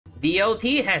DOT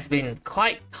has been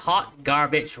quite hot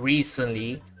garbage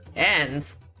recently, and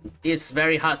it's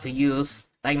very hard to use.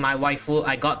 Like my waifu,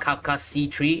 I got Kafka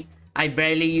C3. I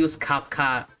barely use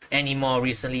Kafka anymore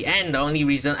recently, and the only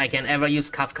reason I can ever use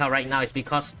Kafka right now is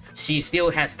because she still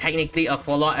has technically a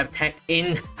follow-up attack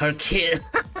in her kit.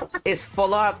 It's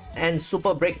follow-up and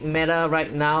super break meta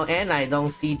right now, and I don't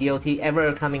see DOT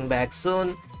ever coming back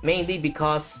soon, mainly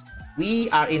because we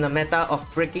are in a meta of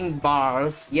breaking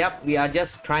bars. Yep, we are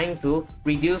just trying to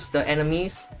reduce the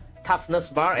enemy's toughness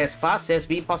bar as fast as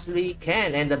we possibly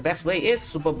can, and the best way is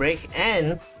super break,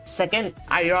 and second,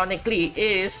 ironically,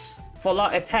 is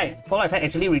follow-up attack. Follow-up attack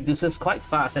actually reduces quite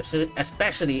fast,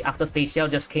 especially after Facial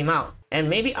just came out. And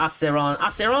maybe Aceron.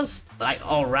 Aceron's like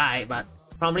alright, but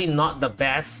probably not the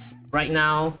best right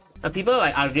now. People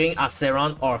like arguing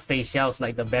Aceron or Facial's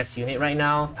like the best unit right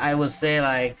now. I would say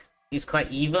like it's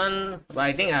quite even, but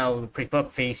I think I'll prefer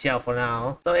Facial for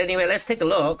now. So anyway, let's take a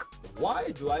look. Why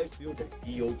do I feel that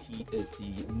DOT is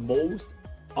the most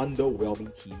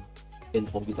underwhelming team in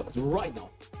Honkai Star Rail right now,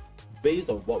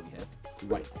 based on what we have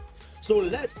right now? So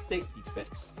let's take the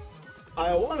facts.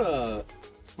 I wanna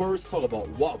first talk about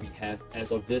what we have as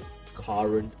of this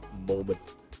current moment.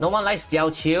 No one likes Jiao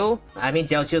Qiu. I mean,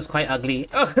 Jiao Qiu is quite ugly.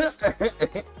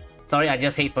 Sorry, I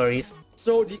just hate furries.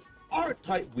 So the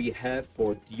archetype we have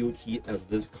for DOT as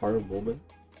this current moment,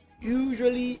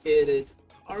 usually it is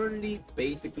currently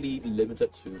basically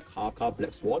limited to Kafka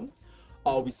Black Swan.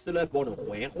 We still have one of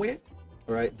Huan.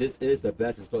 Alright, this is the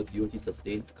best installed DOT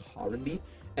sustained currently.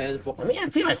 And for I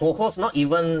feel like Ho-Ho's not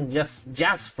even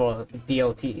just for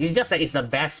DOT. It's just that it's the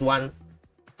best one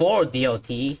for DOT.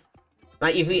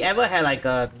 Like if we ever had like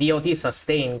a DOT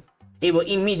sustain, it will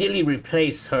immediately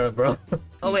replace her, bro.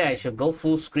 Oh wait, I should go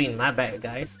full screen. My bad,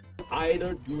 guys.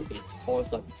 Either do a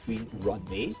toss-up between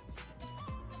Runmei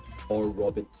or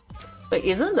Robin. Wait,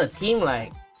 isn't the team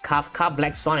like Kafka,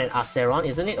 Black Swan, and Aceron?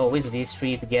 Isn't it always these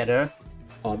three together?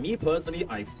 Me personally,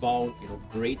 I found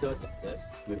greater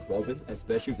success with Robin,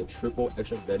 especially with the triple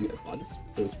action value advance.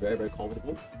 It was very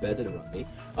comfortable, better than Runmei.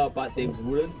 But they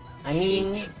wouldn't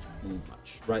change too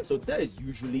much, right? So that is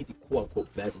usually the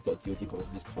quote-unquote best installed DOT course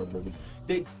at this current moment.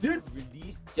 They did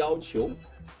release Jiao Qiu,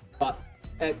 but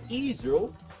at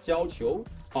E0, Jiao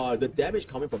Qiu, the damage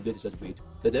coming from this is just way too.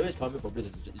 The damage coming from this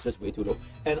is just way too low,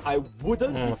 and I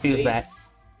wouldn't replace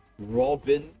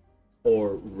Robin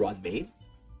or Runmei.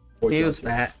 Feels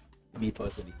bad. Me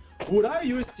personally. Would I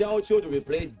use Jiao Qiu to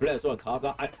replace Black Swan and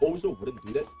Kafka? I also wouldn't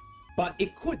do that. But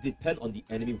it could depend on the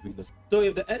enemy weakness. So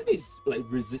if the enemy is like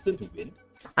resistant to wind,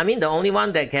 I mean the only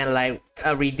one that can like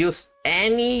reduce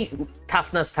any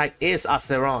toughness type is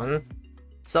Aceron.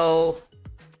 So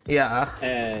yeah.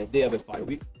 And they have a fire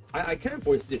weak. I can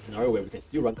foresee a scenario where we can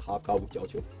still run Kafka with Jiao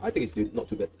Qiu. I think it's still not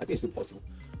too bad. I think it's still possible.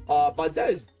 But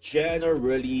that is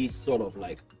generally sort of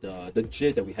like the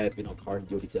gist that we have in our current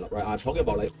DOT setup, right? I'm talking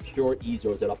about like pure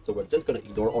E0 setup, so we're just gonna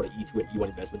ignore all the E2 and E1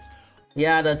 investments.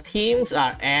 Yeah, the teams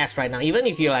are ass right now. Even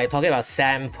if you're like talking about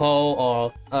Sampo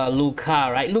or Luca,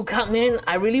 right? Luca, man,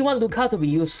 I really want Luca to be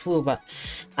useful, but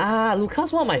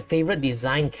Luca's one of my favorite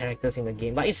design characters in the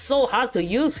game. But it's so hard to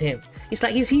use him. It's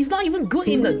like he's not even good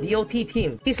in the DOT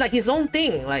team. He's like his own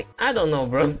thing. Like, I don't know,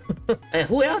 bro. And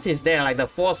who else is there? Like the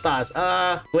 4 stars.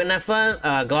 Gwynethon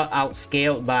got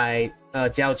outscaled by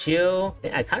Jiao Qiu.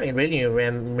 I can't really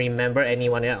remember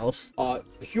anyone else.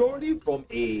 Purely from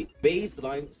a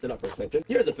baseline setup perspective,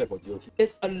 here's a fact for DOT.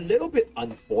 It's a little bit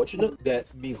unfortunate that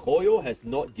MiHoYo has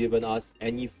not given us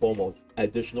any form of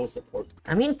additional support.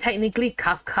 I mean, technically,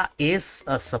 Kafka is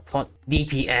a support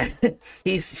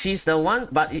DPS. She's the one,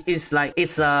 but it's like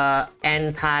it's a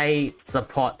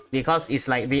anti-support because it's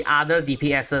like the other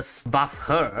DPSs buff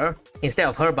her instead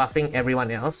of her buffing everyone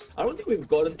else. I don't think we've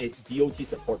gotten a DOT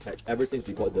support patch ever since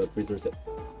we got the prisoner set.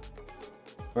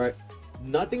 Alright,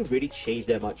 nothing really changed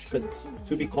that much because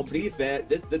to be completely fair,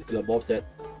 this Glamorph set,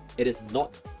 it is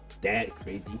not that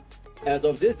crazy. As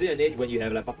of this day and age, when you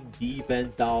have like fucking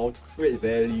defense down, crit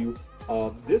value,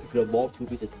 this Glamorph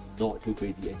 2-piece is not too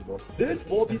crazy anymore. This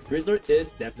 4-piece prisoner is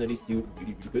definitely still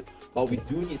really good, but we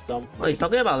do need some. Well, he's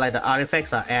talking about like the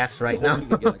artifacts are ass right now. We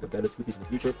can get like a better 2-piece in the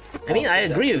future. I mean, I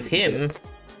agree with him.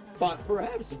 But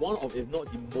perhaps one of, if not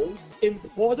the most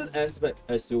important aspect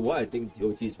as to why I think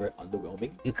DOT is very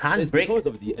underwhelming, you can't it's break because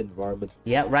of the environment.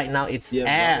 Yeah, right now it's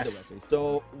ass.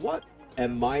 So what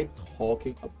am I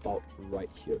talking about right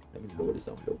here? Let me lower this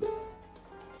down a little bit.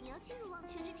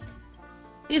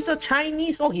 It's a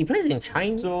Chinese. Oh, he plays in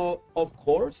Chinese. So of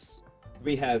course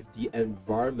we have the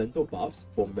environmental buffs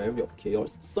for Memory of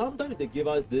Chaos. Sometimes they give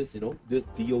us this, this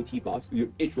DOT buffs,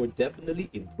 which will definitely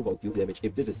improve our deal damage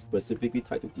if this is specifically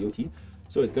tied to DOT.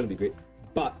 So it's gonna be great.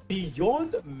 But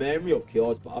beyond memory of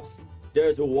chaos buffs,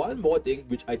 there's one more thing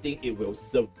which I think it will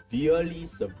severely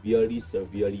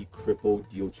cripple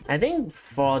DOT. I think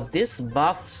for this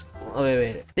buff,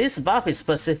 wait. This buff is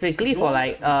specifically for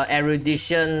like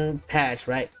erudition patch,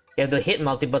 right? You have to hit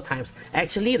multiple times.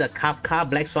 Actually, the Kafka,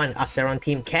 Black Swan, and Aceron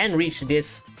team can reach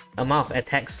this amount of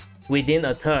attacks within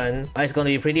a turn. But it's going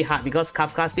to be pretty hard because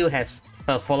Kafka still has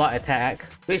a fallout attack,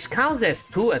 which counts as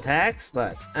 2 attacks.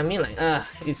 But I mean, like,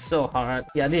 it's so hard.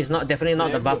 Yeah, this is definitely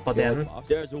not the buff for them.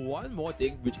 There's one more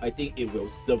thing which I think it will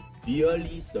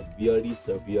severely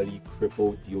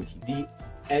cripple DOT. The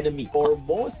enemy, or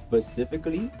more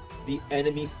specifically, the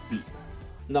enemy speed.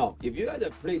 Now, if you guys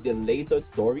have played the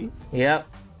latest story, yep.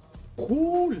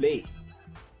 Kool-Aid.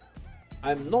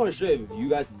 I'm not sure if you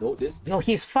guys know this. No,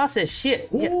 he's fast as shit.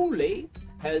 Kool-Aid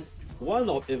has one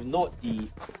of, if not the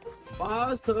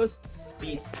fastest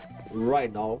speed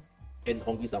right now in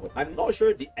Honkai Star Rail. I'm not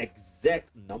sure the exact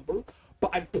number, but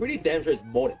I'm pretty damn sure it's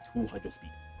more than 200 speed.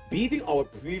 Beating our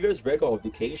previous record of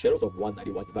Decaying Shadows of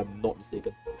 191, if I'm not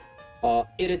mistaken.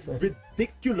 It is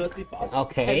ridiculously fast.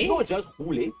 Okay. And not just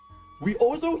Kool-Aid, we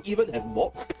also even have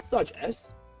mobs such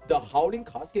as the Howling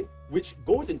Cascade, which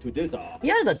goes into this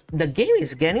yeah, the game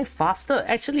is getting faster.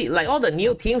 Actually, like all the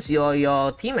new teams,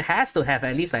 your team has to have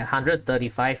at least like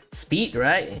 135 speed,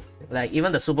 right? Like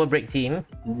even the Super Break team.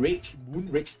 Rage, Moon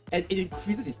Rage, and it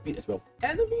increases its speed as well.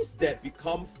 Enemies that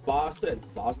become faster and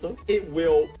faster, it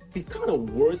will be kind of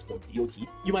worse for DOT.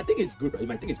 You might think it's good, right? You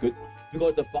might think it's good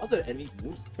because the faster the enemies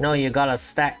moves, no, you gotta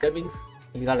stack. That means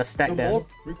you gotta stack the them. more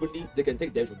frequently they can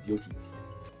take damage from DOT.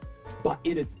 But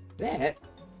it is bad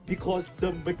because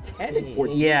the mechanic for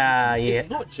DOT is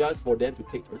not just for them to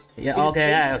take turns. Yeah,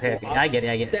 okay. I get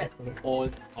it.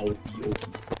 On our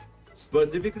DOTs.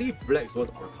 Specifically, Black Swan's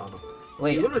Arcana.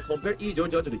 Wait. You want to compare E0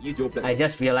 to the E0 Black? I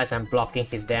just realized I'm blocking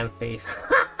his damn face.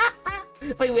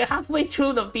 Wait, we're halfway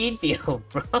through the video,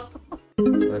 bro.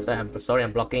 I'm sorry,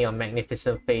 I'm blocking your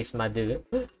magnificent face, my dude.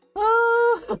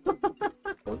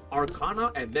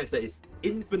 Arcana and Max that is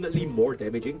infinitely more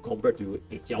damaging compared to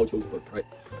a Jiao Qiu's work, right?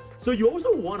 So you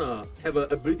also want to have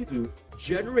an ability to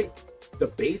generate the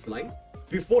baseline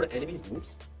before the enemy's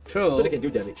moves. True. So they can do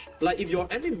damage. Like if your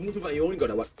enemy moves, you only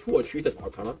got what 2 or 3 sets of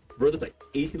Arcana versus like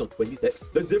 18 or 20 stacks.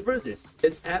 The difference is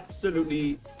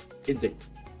absolutely insane.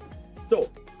 So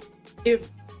if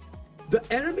the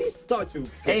enemies start to...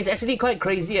 And it's actually quite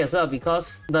crazy as well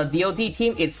because the DOT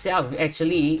team itself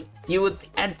actually, you would,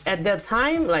 at that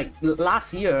time, like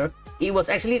last year, it was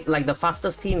actually like the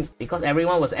fastest team because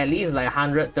everyone was at least like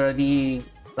 130,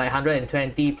 like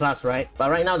 120 plus, right?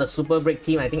 But right now the Super Break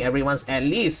team, I think everyone's at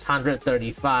least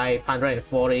 135,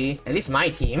 140, at least my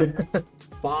team.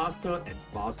 Faster and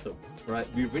faster, right?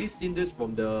 We've already seen this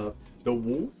from the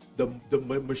wolf, the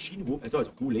machine wolf as well as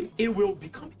Kool-Aid. It will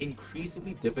become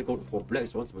increasingly difficult for Black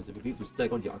Swan specifically to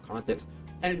stack on the Arcana stacks,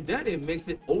 and then it makes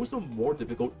it also more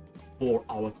difficult for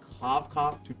our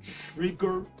Kafka to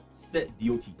trigger set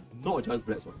DOT, not just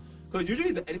Black Swan. Because usually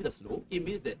if the enemies are slow, it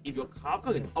means that if your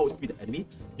Kafka can outspeed the enemy,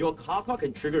 your Kafka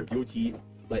can trigger DOT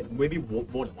like maybe more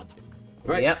than one time,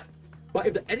 right? Yep. But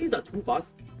if the enemies are too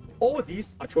fast, all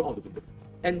these are thrown out the window,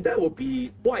 and that will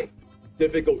be quite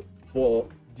difficult for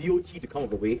DOT to come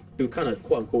up with a way to kind of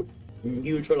quote-unquote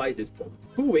neutralize this problem.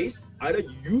 2 ways: either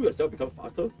you yourself become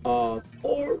faster,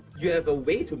 or you have a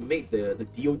way to make the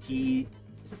DOT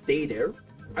stay there,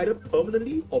 either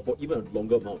permanently or for even a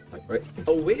longer amount of time, right?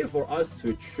 A way for us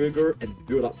to trigger and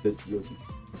build up this DOT,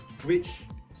 which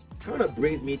kind of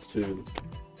brings me to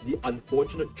the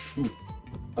unfortunate truth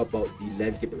about the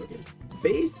landscape that we're getting.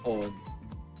 Based on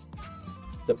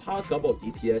the past couple of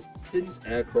DPS, since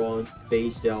Acheron,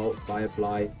 Facial,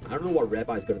 Firefly, I don't know what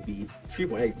Rabbi is going to be,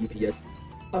 3.x DPS,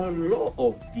 a lot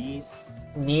of these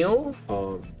new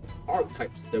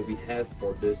archetypes that we have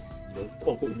for this,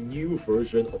 quote-unquote new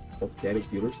version of damage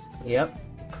dealers. Yep.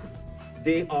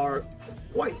 They are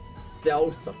quite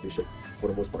self-sufficient for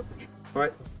the most part.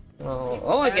 Alright?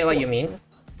 Oh, I get what you mean.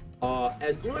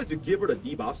 As long as you give her the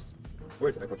debuffs,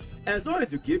 where's Acheron? As long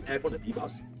as you give Acheron the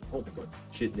debuffs, oh my god,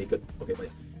 she's naked. Okay, but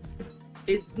yeah.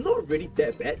 It's not really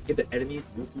that bad if the enemies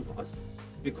move too fast,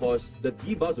 because the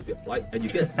debuffs will be applied and you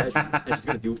get slash and she's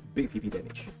gonna do big PP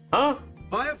damage. Huh?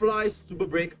 Firefly, Super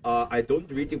Break, I don't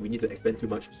really think we need to expand too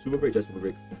much. Super Break, just Super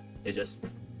Break. It's just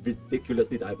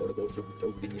ridiculously diabolical, so we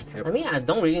don't really need to care. I mean, I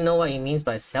don't really know what it means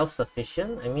by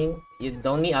self-sufficient. I mean, you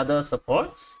don't need other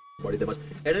supports? About it that much.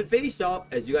 And then Face Shop,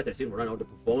 as you guys have seen right now, the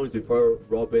performance with her,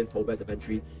 Robin, Topaz, and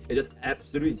Ventry is just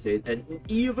absolutely insane. And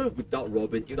even without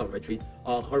Robin, even without Ventry,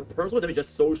 her personal damage is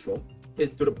just so strong.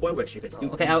 It's to the point where she can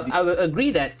still... Okay, I will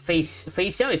agree that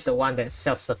Facial is the one that's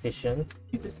self-sufficient.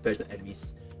 dispatch the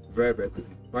enemies very, very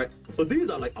quickly, right? So these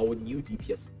are like our new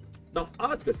DPS. Now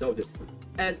ask yourself this,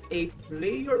 as a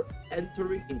player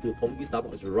entering into Honkai Star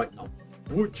Rail right now,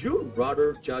 would you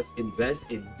rather just invest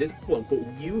in this quote-unquote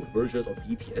new versions of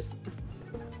DPS?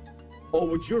 Or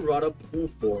would you rather pull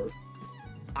for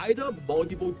either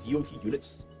multiple DOT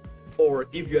units, or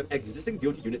if you have existing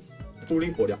DOT units,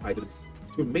 pulling for their Eidolons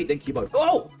to make them keep up?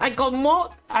 Oh, I got more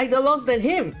Eidolons than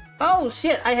him. Oh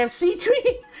shit, I have C3.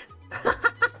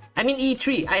 I mean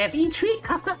E3. I have E3,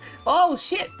 Kafka. Oh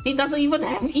shit, he doesn't even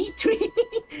have E3.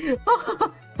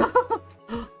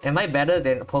 Am I better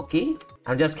than Poki?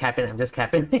 I'm just capping.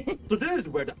 So this is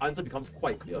where the answer becomes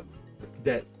quite clear,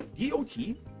 that DOT,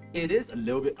 it is a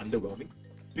little bit underwhelming,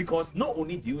 because not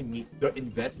only do you need the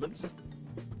investments,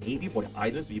 maybe for the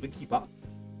islands to even keep up,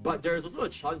 but there is also a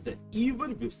chance that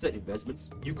even with said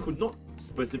investments, you could not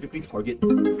specifically target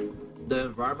the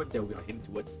environment that we are heading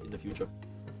towards in the future.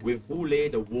 With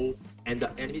Hule, the wolf, and the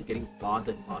enemies getting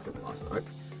faster and faster and faster, right?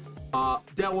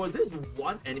 There was this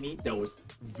one enemy that was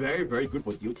very, very good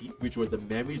for DOT, which was the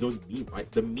memory zone meme,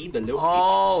 right? The meme, the little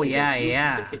oh, H,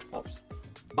 yeah. the H pops.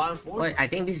 But unfortunately, I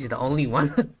think this is the only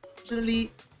one.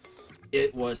 Unfortunately,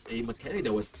 it was a mechanic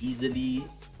that was easily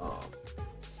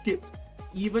skipped,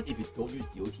 even if you don't use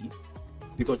DOT,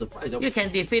 because the fact is that you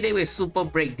can defeat it with Super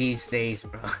Break these days,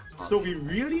 bro. So we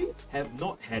really have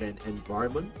not had an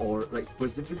environment, or like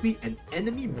specifically an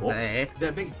enemy mob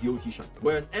that makes DOT shine.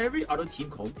 Whereas every other team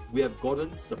comp, we have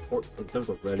gotten supports in terms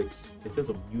of relics, in terms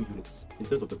of new units, in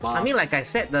terms of the bar. I mean, like I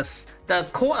said, the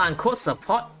quote-unquote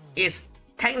support is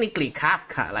technically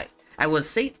Kafka. Like, I would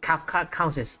say Kafka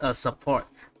counts as a support.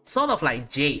 Sort of like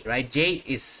Jade, right? Jade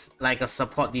is like a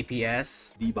support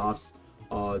DPS. Debuffs,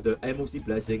 the MOC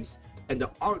blessings, and the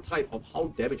archetype of how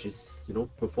damage is,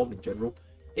 performed in general.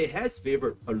 It has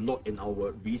favored a lot in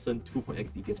our recent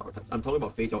 2.x DPS archetypes. I'm talking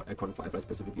about Phase Out Icon 5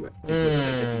 specifically,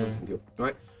 right?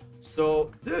 Right?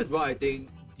 So this is why I think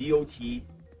DOT,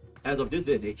 as of this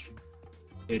day and age,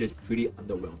 it is pretty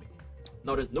underwhelming.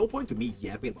 Now, there's no point to me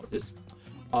yapping about this.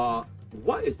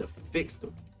 What is the fix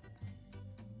though?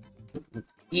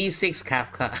 E6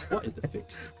 Kafka. What is the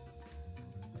fix?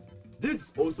 This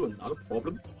is also another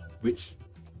problem, which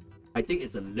I think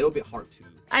is a little bit hard to...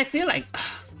 I feel like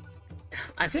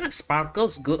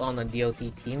Sparkle's good on the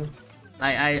DOT team.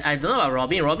 I don't know about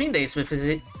Robin. Robin, they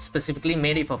specifically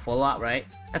made it for follow-up, right?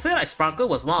 I feel like Sparkle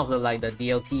was one of the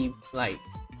DOT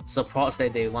supports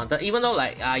that they wanted. Even though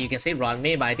you can say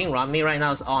Ranmei, but I think Ranmei right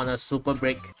now is on a Super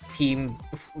Break team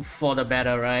for the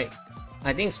better, right?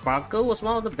 I think Sparkle was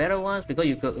one of the better ones because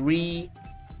you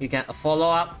can follow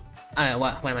up.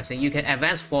 What am I saying? You can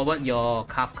advance forward your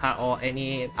Kafka or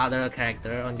any other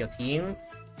character on your team.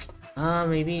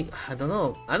 Maybe I don't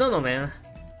know, man.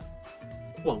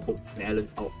 Quote unquote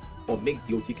balance out or make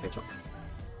DOT catch up.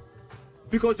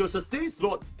 Because your sustain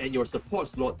slot and your support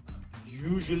slot,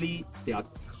 usually they are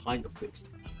kind of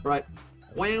fixed, right?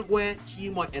 When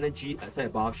team-wide energy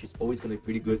attack buff, she's always gonna be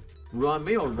pretty good.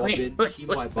 Ranmei or Robin,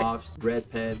 team-wide buffs, res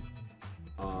pen,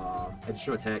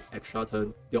 additional attack, extra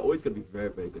turn, they're always gonna be very,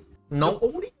 very good. No. The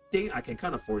only thing I can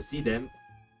kind of foresee them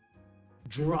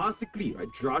drastically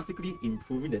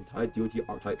improving the entire DOT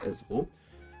archetype as a whole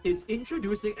is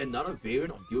introducing another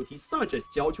variant of DOT such as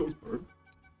Jiao Qiu's Burn,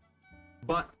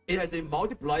 but it has a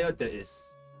multiplier that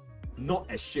is not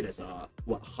as shit as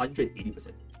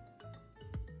 180%.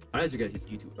 Unless you get his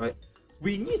E2, right?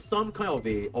 We need some kind of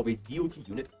a DOT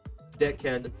unit that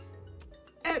can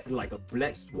act like a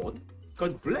Black Swan,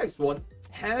 because Black Swan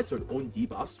has her own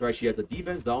debuffs, right? She has a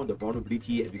defense down, the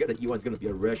vulnerability, and if you get the E1, it's going to be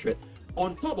a rare shred,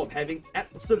 on top of having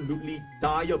absolutely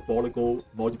diabolical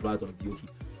multipliers on the DOT.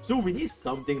 So we need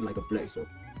something like a Black Swan.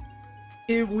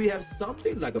 If we have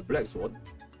something like a Black Swan,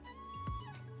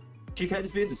 she can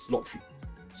fit into slot 3.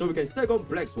 So we can stack on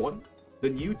Black Swan, the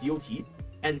new DOT,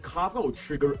 and Kafka will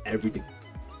trigger everything.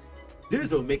 This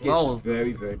will make it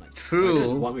very, very nice. True. That's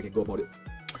one way we can go about it.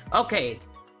 Okay,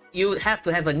 you have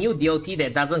to have a new DOT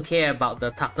that doesn't care about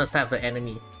the toughness type of the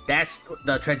enemy. That's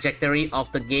the trajectory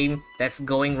of the game that's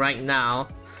going right now.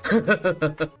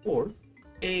 Or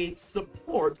a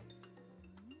support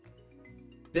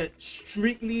that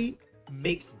strictly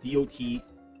makes DOT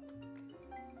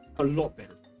a lot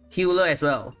better. Healer as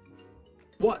well.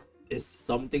 What is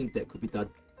something that could be done?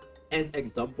 An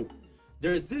example.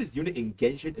 There is this unit in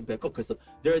Genshin Impact called Custom.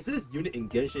 There is this unit in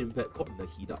Genshin Impact called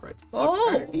Nahida, right? Oh.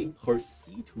 Apparently, her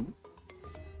C2,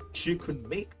 she could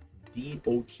make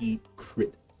DOT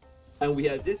crit. And we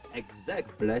have this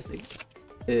exact blessing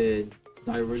in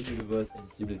Divergent Universe and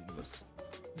Similar Universe.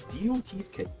 DOTs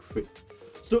can crit.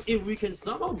 So if we can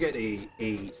somehow get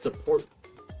a support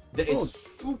that is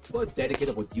super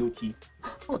dedicated for DOT,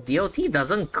 Oh, DOT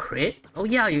doesn't crit? Oh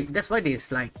yeah, that's why they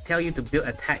like tell you to build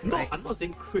attack, No, right? I'm not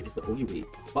saying crit is the only way,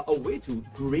 but a way to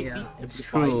greatly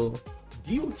amplify true.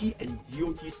 DOT and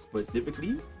DOT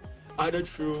specifically, either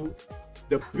through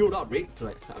the build-up rate,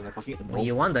 like fucking annoying.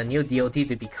 You want the new DOT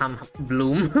to become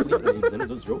Bloom? The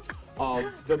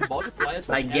multipliers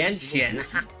from like every single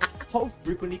Genshin. DOT, how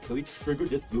frequently can we trigger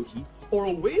this DOT? Or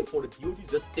a way for the DOT to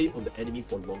just stay on the enemy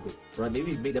for longer, right?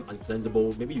 Maybe you make them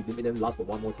uncleansable, maybe you make them last for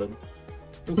one more turn,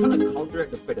 to kind of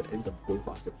counteract the fact that enemies are going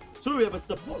faster. So we have a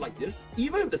support like this,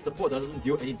 even if the support doesn't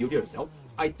deal any DOT itself,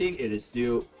 I think it is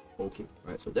still okay,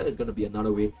 right? So that is going to be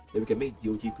another way that we can make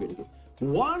DOT great again.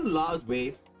 One last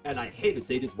way, and I hate to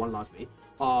say this one last way,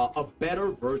 a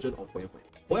better version of Huan Huan.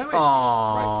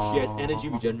 Right? She has energy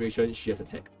regeneration, she has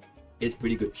attack. It's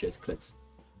pretty good, she has cleanse.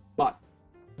 But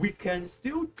we can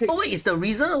still take... Oh wait, is the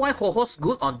reason why Ho-Ho's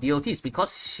good on DOT is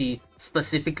because she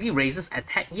specifically raises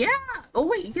attack? Yeah! Oh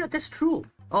wait, yeah, that's true.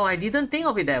 Oh, I didn't think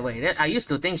of it that way. I used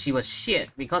to think she was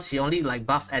shit because she only like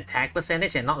buffed attack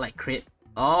percentage and not like crit.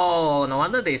 Oh, no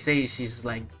wonder they say she's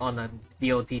like on a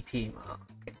DOT team.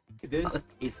 Okay. This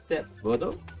a step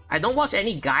further. I don't watch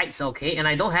any guides, okay? And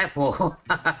I don't have Ho-Ho.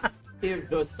 If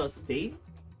the sustain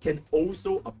can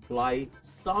also apply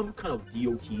some kind of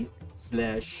DOT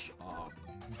slash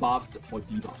buffs or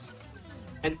debuffs.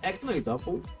 An excellent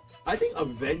example, I think a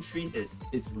Ventrin is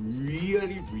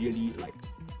really like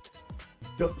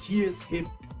he is him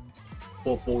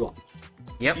for follow-up.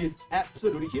 Yep. He is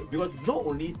absolutely him because not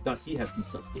only does he have the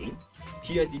sustain,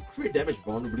 he has the crit damage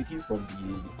vulnerability from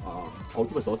the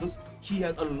ultimate sources, he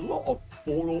has a lot of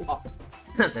follow-up.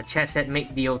 The chat said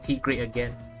make DOT great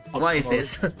again. What is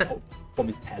this? From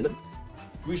his talent,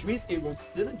 which means it will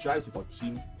synergize with our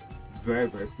team very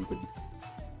frequently.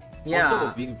 Yeah. On top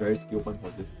of being very skill point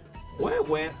positive.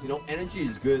 Where you know energy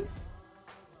is good,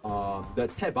 the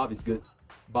attack buff is good,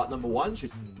 but number one,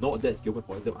 she's not that skill point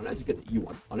positive unless you get the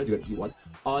E1.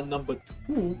 Number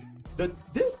two,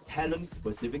 this talent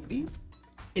specifically,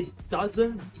 it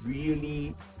doesn't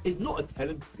really, it's not a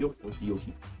talent built for DOT.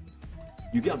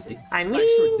 You get what I'm saying? I mean, like,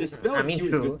 sure, Dispel I mean, is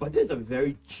good, but this is a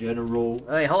very general.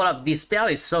 Wait, hold up. Dispel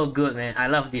is so good, man. I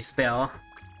love Dispel.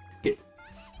 Hit.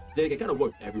 They can kind of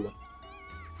work with everyone.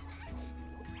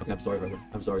 Okay, I'm sorry, Reverend.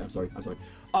 I'm sorry.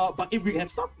 But if we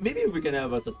have some, maybe we can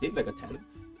have a sustain like a talent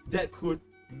that could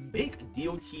make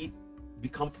DOT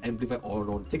become amplified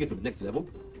or take it to the next level,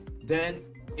 then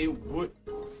it would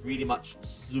pretty much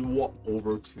swap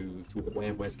over to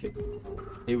Huan Huan's kick.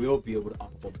 It will be able to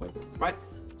outperform Huan Huan, right?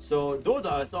 So those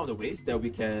are some of the ways that we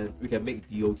can make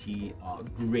DOT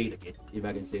great again, if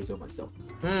I can say so myself.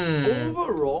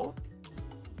 Overall,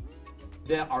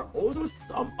 there are also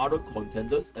some other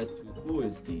contenders as to who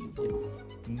is the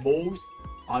most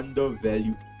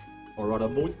undervalued, or rather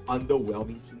most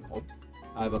underwhelming team comp.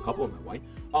 I have a couple of my mind.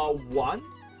 One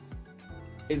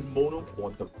is Mono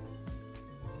Quantum.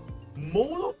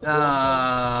 Mono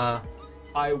Quantum,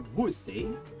 I would say,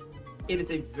 it is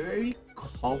a very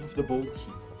comfortable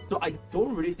team. So I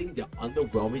don't really think they're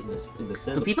underwhelming in the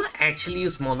sense. Do people actually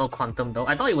use Mono Quantum though?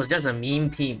 I thought it was just a meme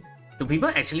team. Do people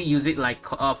actually use it like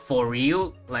for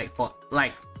real, like for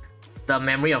like the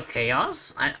Memory of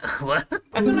Chaos? I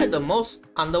feel like the most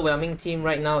underwhelming team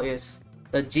right now is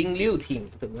the Jingliu team.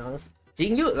 To be honest,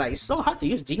 Jingliu, like, it's so hard to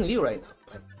use Jingliu right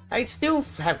now. I still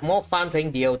have more fun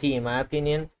playing DOT in my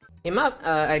opinion.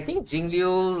 I think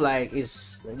Jingliu like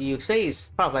is, you say,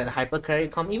 is part of like the hyper carry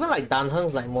comp. Even like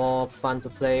Danheng's like more fun to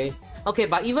play. Okay,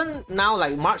 but even now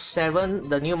like March 7,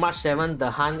 the new March 7, the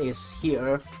Han is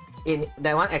here.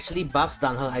 That one actually buffs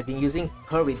Danheng. I've been using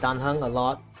her with Danheng a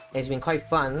lot. It's been quite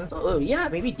fun. So yeah,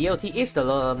 maybe DOT is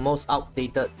the most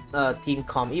outdated team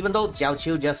comp, even though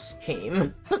Jiaoqiu just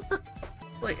came.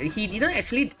 Wait, he didn't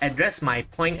actually address my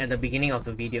point at the beginning of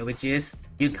the video, which is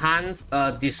you can't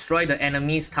destroy the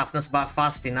enemy's toughness bar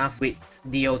fast enough with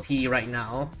DOT right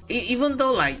now. Even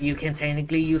though like you can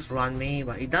technically use Runmei,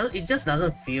 but it just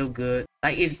doesn't feel good.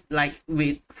 Like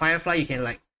with Firefly, you can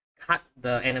like cut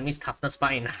the enemy's toughness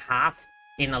bar in half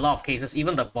in a lot of cases,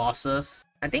 even the bosses.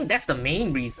 I think that's the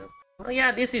main reason. Well,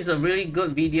 yeah, this is a really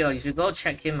good video. You should go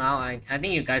check him out. I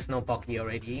think you guys know Pocky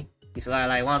already. He's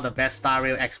like one of the best Star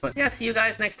Rail experts. Yeah, see you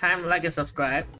guys next time. Like and subscribe.